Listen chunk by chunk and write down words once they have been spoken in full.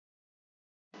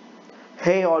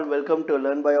Hey all, welcome to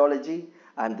Learn Biology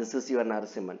and this is your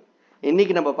Narasimhan.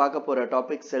 இன்னைக்கு நம்ம பார்க்க போற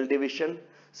topic cell division.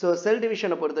 So cell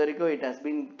division பொறுத்த வரைக்கும் it has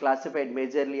been classified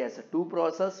majorly as a two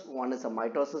process. One is a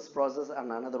mitosis process and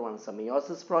another one is a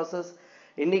meiosis process.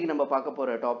 இன்னைக்கு நம்ம பார்க்க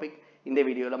போற டாபிக் இந்த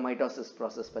வீடியோல mitosis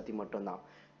process பத்தி மட்டும்தான்.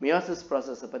 Meiosis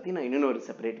process பத்தி நான் இன்னொரு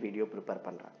செப்பரேட் வீடியோ ப்ரிப்பேர்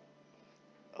பண்றேன்.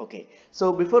 Okay, so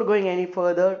before going any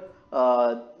further,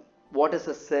 what is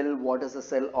a cell, what is a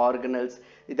cell organelles,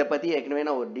 இதை பற்றி ஏற்கனவே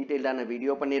நான் ஒரு டீட்டெயில்டான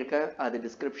வீடியோ பண்ணியிருக்கேன், அது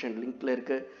டிஸ்கிரிப்ஷன் லிங்க்ல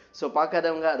இருக்கு. ஸோ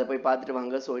பார்க்காதவங்க அதை போய் பார்த்துட்டு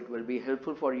வாங்க. So it will be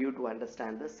helpful for you to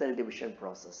understand the cell division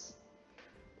process.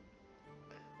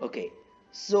 Okay,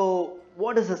 so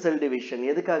what is a cell division,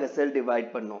 எதுக்காக செல் டிவைட்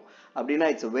பண்ணோம் அப்படின்னா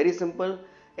it's very simple.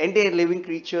 Entire living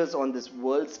creatures on this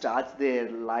world starts their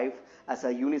life as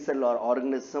a unicellular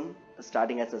organism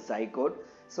starting as a zygote.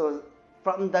 So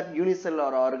from that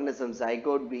unicellular organism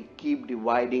zygote we keep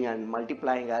dividing and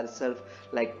multiplying ourselves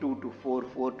like 2 to 4,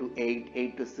 4 to 8,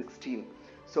 8 to 16.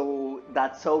 So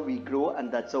that's how we grow and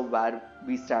that's how where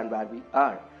we stand where we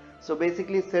are. So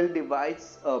basically cell divides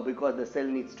because the cell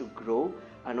needs to grow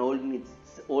and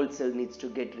old cell needs to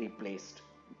get replaced.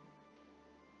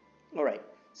 Alright,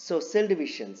 so cell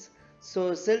divisions. So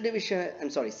cell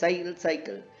division, cell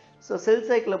cycle. So cell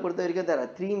cycle பொறுத்த வரைக்கும் there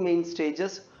are three main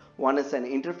stages. One is an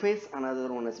interphase, another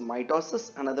one is mitosis,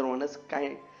 another one is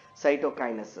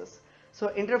cytokinesis. So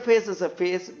interphase is a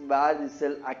phase where the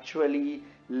cell actually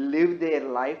live their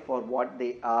life for what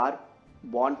they are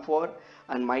born for,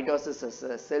 and mitosis is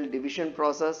a cell division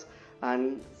process, and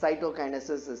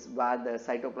cytokinesis is where the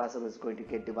cytoplasm is going to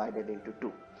get divided into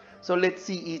two. So let's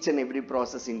see each and every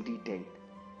process in detail.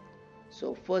 So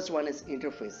first one is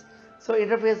interphase. So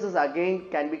interphase is again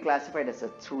can be classified as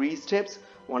a three steps.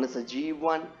 One is a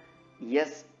G1,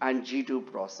 S and G2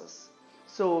 process.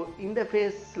 So in the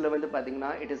phase level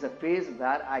it is a phase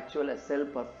where actually a cell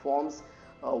performs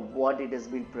what it has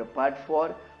been prepared for.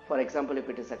 For example, if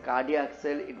it is a cardiac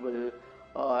cell, it will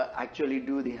actually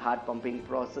do the heart pumping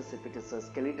process. If it is a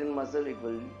skeletal muscle, it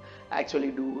will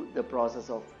actually do the process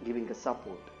of giving a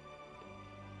support.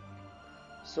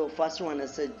 So first one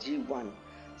is a G1.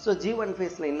 So G1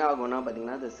 phase la enna agona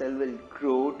pathina the cell will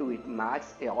grow to its max,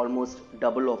 almost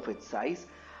double of its size,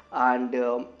 and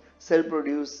cell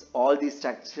produce all these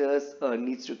structures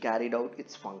needs to carry out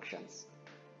its functions.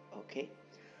 Okay,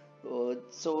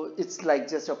 so it's like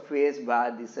just a phase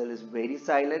where the cell is very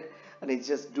silent and it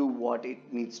just do what it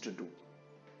needs to do.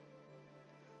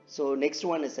 So next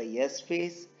one is a S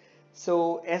phase. So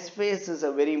S phase is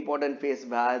a very important phase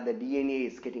where the DNA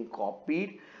is getting copied.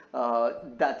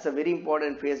 That's a very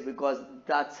important phase because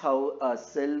that's how a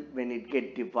cell, when it get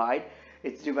divide,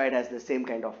 it's divide as the same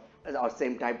kind of or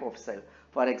same type of cell.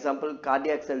 For example,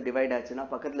 cardiac cell divide ஆச்சுனா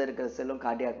பக்கத்துல இருக்கிற செல்லும்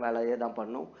cardiac வேலையை தான்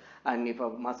பண்ணும், and if a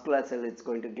muscular cell it's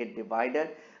going to get divided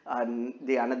and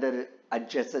the another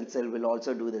adjacent cell will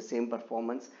also do the same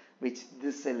performance which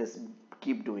this cell is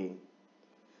keep doing.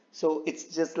 So it's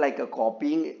just like a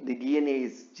copying. The DNA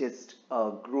is just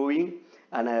growing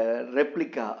and a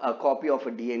replica, a copy of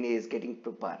a DNA is getting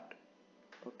prepared.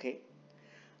 Okay,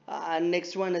 and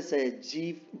next one is a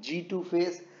G2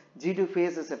 phase. G2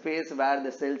 phase is a phase where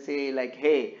the cell say like,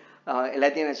 hey,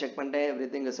 எல்லாத்தையும் நான் check பண்ணிட்டேன்,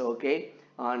 everything is okay,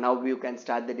 now you can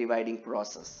start the dividing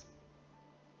process.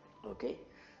 Okay,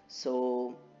 so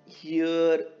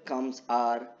here comes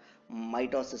our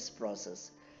mitosis process.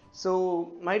 So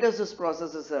mitosis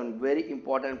process is a very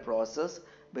important process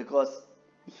because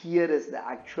here is the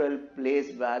actual place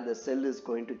where the cell is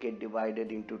going to get divided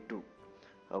into two.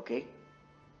 Okay,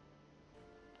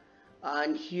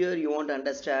 and here you want to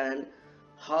understand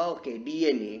how, okay,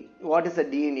 DNA, what is a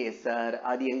DNA sir,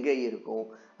 அது எங்க இருக்கும்,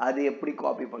 அது எப்படி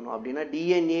copy பண்ணும் அப்படின்னா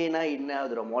DNA னா என்ன,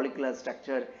 அதோட molecular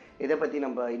structure, இதை பற்றி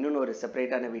நம்ம இன்னொரு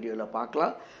செப்பரேட்டான வீடியோவில்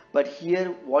பார்க்கலாம். But here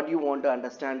what you want to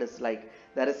understand is like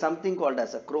there is something called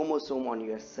as a chromosome on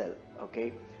your cell. Okay,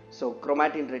 so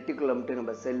chromatin reticulum ட்டு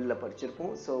நம்ம செல்லில்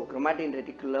படிச்சிருப்போம். So chromatin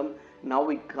reticulum now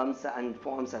it comes and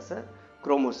forms as a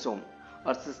chromosome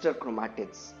or sister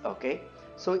chromatids. Okay,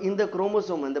 so இந்த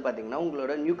chromosome வந்து பார்த்தீங்கன்னா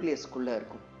உங்களோட நியூக்ளியஸ்குள்ள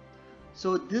இருக்கும். So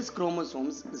this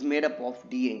chromosomes is made up of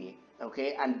DNA. Okay,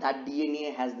 and that DNA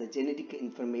has the genetic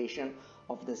information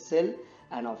of the cell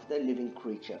and of the living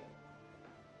creature,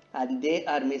 and they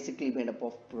are basically made up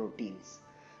of proteins.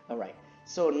 Alright,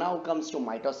 so now comes to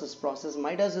mitosis process.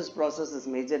 Mitosis process is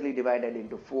majorly divided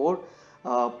into four: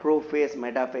 prophase,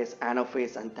 metaphase,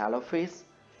 anaphase and telophase.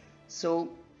 So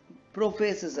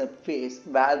prophase is a phase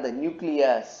where the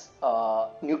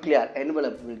nuclear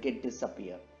envelope will get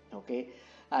disappear. Okay,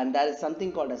 and there is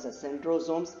something called as a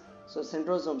centrosomes. So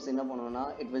centrosomes enna panuna,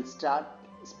 it will start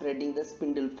spreading the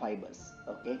spindle fibers.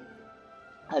 Okay,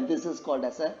 and this is called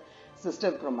as a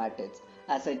sister chromatids.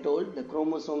 As I told, the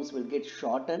chromosomes will get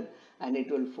shortened and it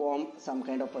will form some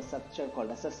kind of a structure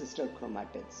called as a sister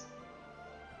chromatids.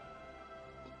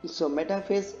 So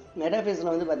metaphase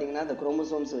la வந்து பாத்தீங்கன்னா the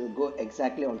chromosomes will go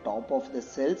exactly on top of the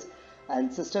cells,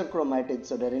 and sister chromatids,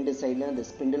 so the ரெண்டு சைடுல the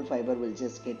spindle fiber will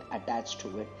just get attached to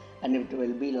it and it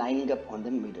will be lining up on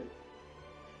the middle.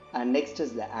 And next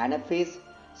is the anaphase.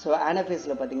 So anaphase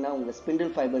la பாத்தீங்கன்னா உங்க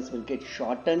spindle fibers will get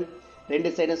shortened. ரெண்டு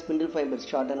side spindle fibers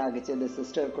shorten ஆகிச்சு, the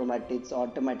sister chromatids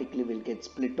automatically will get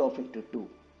split off into two.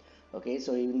 Okay,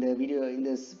 so in the video, in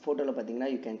this photo la பாத்தீங்கன்னா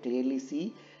you can clearly see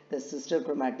the sister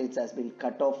chromatids has been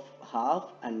cut off half,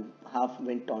 and half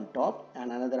went on top and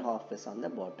another half is on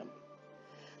the bottom.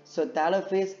 So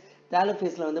telophase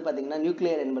la வந்து பாத்தீங்கன்னா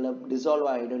nuclear envelope dissolve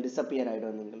ஆயிடும், disappear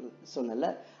ஆயிடும் சொன்னல,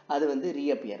 அது வந்து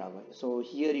reappear ஆகும். So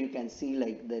here you can see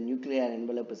like the nuclear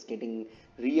envelope is getting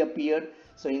reappeared.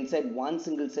 So inside one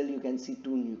single cell you can see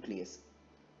two nucleus.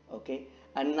 Okay,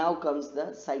 and now comes the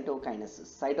cytokinesis.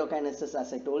 Cytokinesis, as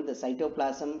I told, the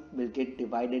cytoplasm will get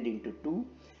divided into two,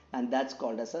 and that's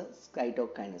called as a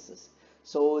cytokinesis.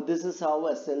 So this is how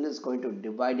a cell is going to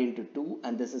divide into two,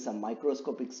 and this is a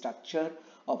microscopic structure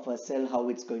of a cell, how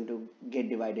it's going to get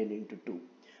divided into two.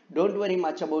 Don't worry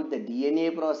much about the DNA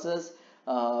process.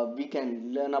 We can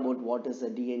learn about what is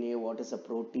the DNA, what is the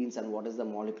proteins, and what is the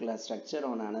molecular structure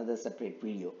on another separate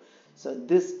video. So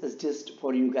this is just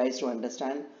for you guys to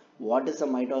understand what is the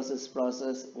mitosis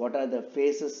process, what are the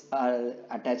phases are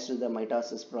attached to the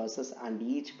mitosis process, and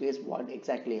each phase what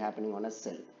exactly happening on a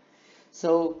cell.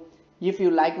 So if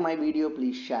you like my video,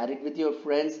 please share it with your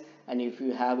friends, and if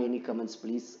you have any comments,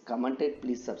 please comment it.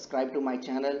 Please subscribe to my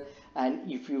channel,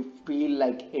 and if you feel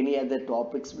like any other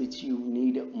topics which you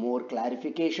need more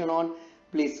clarification on,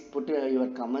 please put your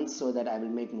comments so that I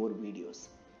will make more videos.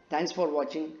 Thanks for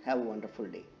watching. Have a wonderful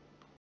day.